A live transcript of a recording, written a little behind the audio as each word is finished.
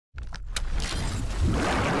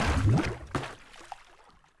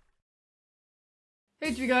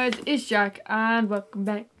What's up, you guys? It's Jack and welcome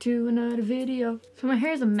back to another video. So my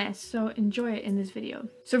hair is a mess, so enjoy it in this video.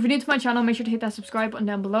 So if you're new to my channel, make sure to hit that subscribe button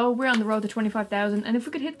down below. We're on the road to 25,000, and if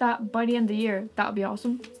we could hit that by the end of the year, that would be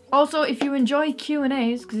awesome. Also, if you enjoy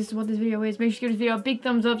Q&As, because this is what this video is, make sure to give this video a big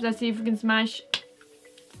thumbs up. Let's see if we can smash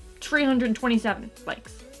 327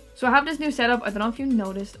 likes. So I have this new setup. I don't know if you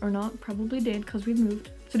noticed or not, probably did because we've moved.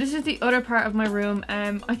 So this is the other part of my room.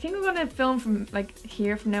 I think I'm gonna film from like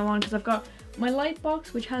here from now on because I've got my light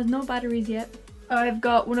box, which has no batteries yet. I've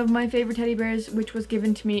got one of my favorite teddy bears, which was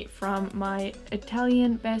given to me from my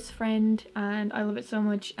Italian best friend, and I love it so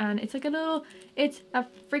much. And it's like it's a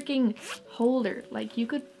freaking holder. Like you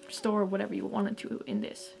could store whatever you wanted to in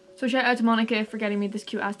this. So shout out to Monica for getting me this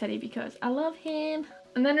cute ass teddy because I love him.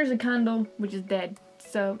 And then there's a candle, which is dead.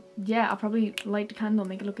 So yeah, I'll probably light the candle,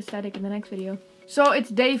 make it look aesthetic in the next video. So it's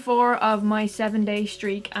day 4 of my 7-day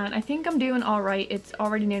streak, and I think I'm doing alright. It's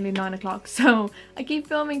already nearly 9 o'clock, so I keep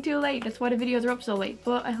filming too late. That's why the videos are up so late,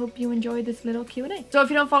 but I hope you enjoyed this little Q&A. So if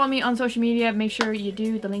you don't follow me on social media, make sure you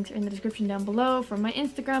do. The links are in the description down below for my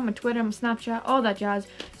Instagram, my Twitter, my Snapchat, all that jazz.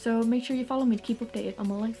 So make sure you follow me to keep updated on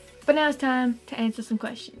my life. But now it's time to answer some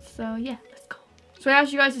questions. So yeah, let's go. So I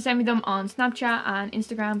asked you guys to send me them on Snapchat and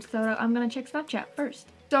Instagram, so I'm gonna check Snapchat first.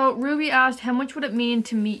 So Ruby asked, how much would it mean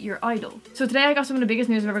to meet your idol? So today I got some of the biggest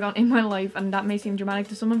news I've ever gotten in my life, and that may seem dramatic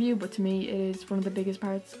to some of you, but to me it is one of the biggest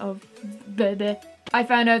parts of the I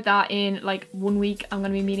found out that in like 1 week I'm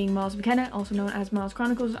going to be meeting Miles McKenna, also known as Miles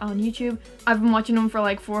Chronicles, on YouTube. I've been watching him for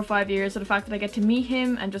like 4 or 5 years, so the fact that I get to meet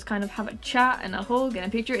him and just kind of have a chat and a hug and a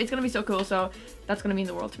picture, it's going to be so cool. So that's going to mean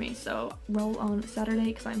the world to me. So roll on Saturday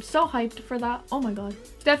because I'm so hyped for that. Oh my god.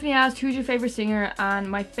 Stephanie asked, who's your favorite singer? And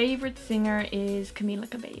my favorite singer is Camila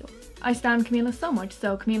Cabello. I stan Camila so much.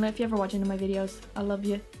 So Camila, if you ever watch any of my videos, I love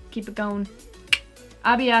you. Keep it going.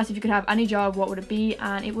 Abby asked if you could have any job, what would it be?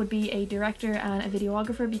 And it would be a director and a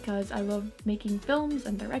videographer because I love making films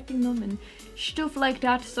and directing them and stuff like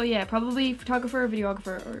that. So yeah, probably photographer,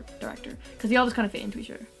 videographer, or director because they all just kind of fit into each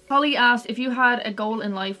other. Holly asked, if you had a goal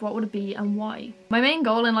in life, what would it be and why? My main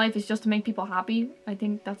goal in life is just to make people happy. I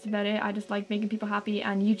think that's about it. I just like making people happy,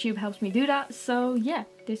 and YouTube helps me do that. So yeah,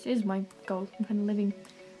 this is my goal. I'm kind of living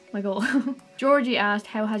my goal. Georgie asked,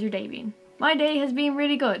 how has your day been? My day has been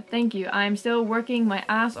really good, thank you. I'm still working my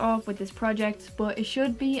ass off with this project, but it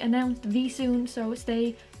should be announced soon, so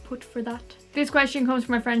stay put for that. This question comes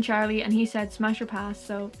from my friend Charlie, and he said smash or pass,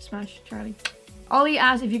 so smash, Charlie. Ollie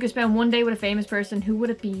asked, if you could spend one day with a famous person, who would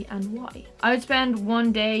it be and why? I would spend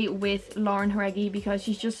one day with Lauren Haregi because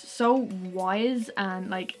she's just so wise and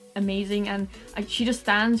like amazing, and she just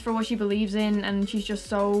stands for what she believes in, and she's just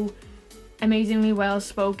so amazingly well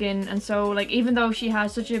spoken. And so like, even though she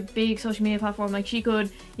has such a big social media platform, like she could,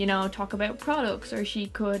 you know, talk about products, or she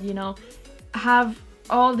could, you know, have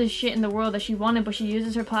all this shit in the world that she wanted, but she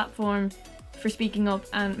uses her platform for speaking up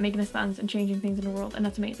and making a stance and changing things in the world, and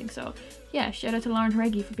that's amazing. So yeah, shout out to Lauren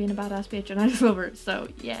Haregi for being a badass bitch, and I just love her. So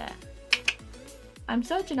yeah, I'm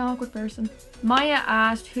such an awkward person. Maya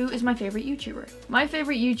asked, who is my favorite YouTuber? My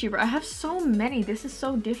favorite YouTuber, I have so many. This is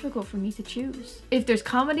so difficult for me to choose. If there's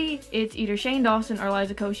comedy, it's either Shane Dawson or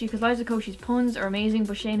Liza Koshy, because Liza Koshy's puns are amazing,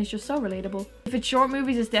 but Shane is just so relatable. If it's short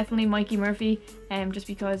movies, it's definitely Mikey Murphy, just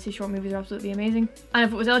because his short movies are absolutely amazing. And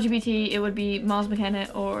if it was LGBT, it would be Miles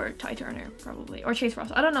McKenna or Ty Turner, probably, or Chase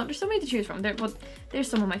Frost. I don't know, there's so many to choose from there, but there's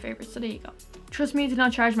some of my favorites, so there you go. Trust me to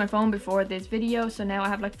not charge my phone before this video, so now I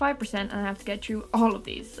have like 5% and I have to get through all of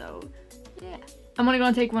these, so yeah. I'm only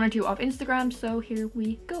going to take 1 or 2 off Instagram, so here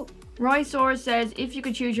we go. Roy Soares says, if you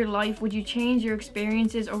could choose your life, would you change your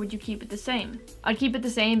experiences or would you keep it the same? I'd keep it the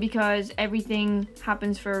same because everything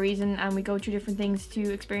happens for a reason, and we go through different things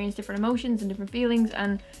to experience different emotions and different feelings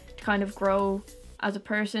and to kind of grow as a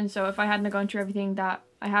person. So if I hadn't gone through everything that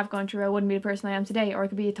I have gone through, I wouldn't be the person I am today, or I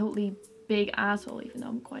could be a totally big asshole, even though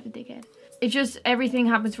I'm quite a dickhead. It's just, everything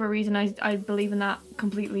happens for a reason. I believe in that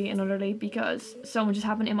completely and utterly, because so much has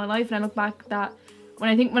happened in my life, and I look back that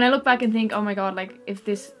when I look back and think, oh my god, like if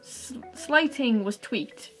this slight thing was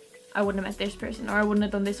tweaked, I wouldn't have met this person, or I wouldn't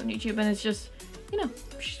have done this on YouTube. And it's just, you know,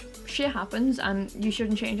 shit happens, and you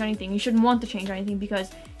shouldn't change anything. You shouldn't want to change anything, because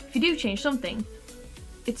if you do change something,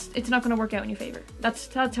 it's not going to work out in your favor.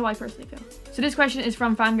 That's how I personally feel. So this question is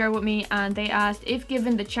from Fangirl With Me, and they asked, if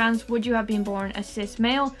given the chance, would you have been born a cis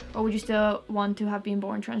male, or would you still want to have been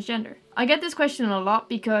born transgender? I get this question a lot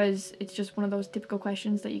because it's just one of those typical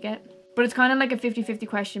questions that you get. But it's kind of like a 50-50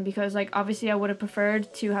 question, because like obviously I would have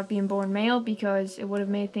preferred to have been born male because it would have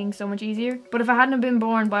made things so much easier. But if I hadn't been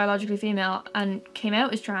born biologically female and came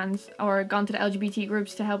out as trans, or gone to the LGBT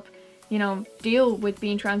groups to help, you know, deal with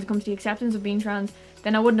being trans and come to the acceptance of being trans,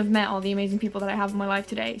 then I wouldn't have met all the amazing people that I have in my life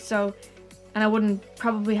today. So and I wouldn't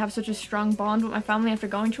probably have such a strong bond with my family after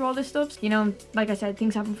going through all this stuff. You know, like I said,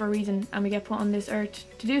 things happen for a reason, and we get put on this earth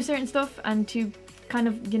to do certain stuff and to kind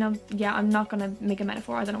of, you know, yeah, I'm not gonna make a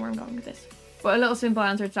metaphor, I don't know where I'm going with this. But a little simple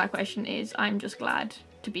answer to that question is I'm just glad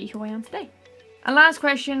to be who I am today. And last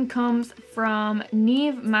question comes from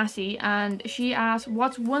Neve Massey, and she asks,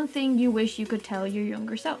 what's one thing you wish you could tell your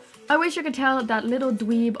younger self? I wish I could tell that little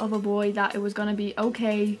dweeb of a boy that it was gonna be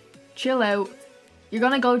okay, chill out, you're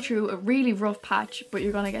gonna go through a really rough patch, but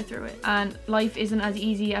you're gonna get through it. And life isn't as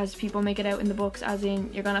easy as people make it out in the books, as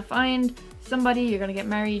in you're gonna find somebody, you're gonna get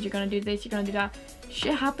married, you're gonna do this, you're gonna do that.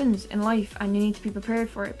 Shit happens in life and you need to be prepared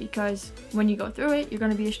for it, because when you go through it, you're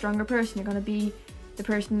gonna be a stronger person. You're gonna be the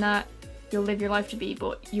person that you'll live your life to be,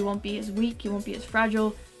 but you won't be as weak, you won't be as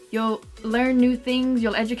fragile. You'll learn new things,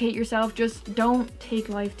 you'll educate yourself. Just don't take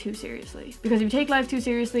life too seriously, because if you take life too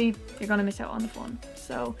seriously, you're gonna miss out on the fun.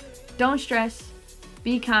 So don't stress,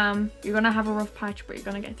 be calm, you're gonna have a rough patch, but you're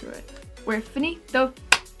gonna get through it. We're finito.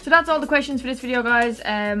 So that's all the questions for this video, guys.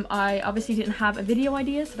 I obviously didn't have a video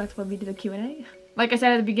idea, so that's why we did a Q&A. Like I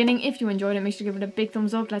said at the beginning, if you enjoyed it, make sure to give it a big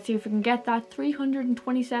thumbs up. Let's see if we can get that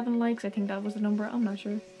 327 likes. I think that was the number, I'm not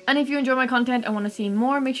sure. And if you enjoy my content and want to see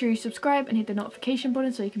more, make sure you subscribe and hit the notification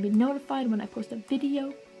button so you can be notified when I post a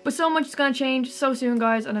video. But so much is going to change so soon,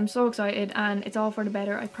 guys, and I'm so excited, and it's all for the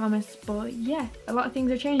better, I promise. But yeah, a lot of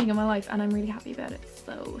things are changing in my life and I'm really happy about it,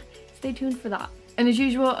 so stay tuned for that. And as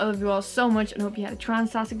usual, I love you all so much and hope you had a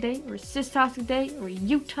trans-tastic day, or a cis-tastic day, or a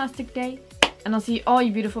you-tastic day. And I'll see all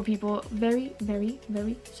you beautiful people very, very,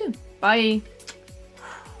 very soon. Bye!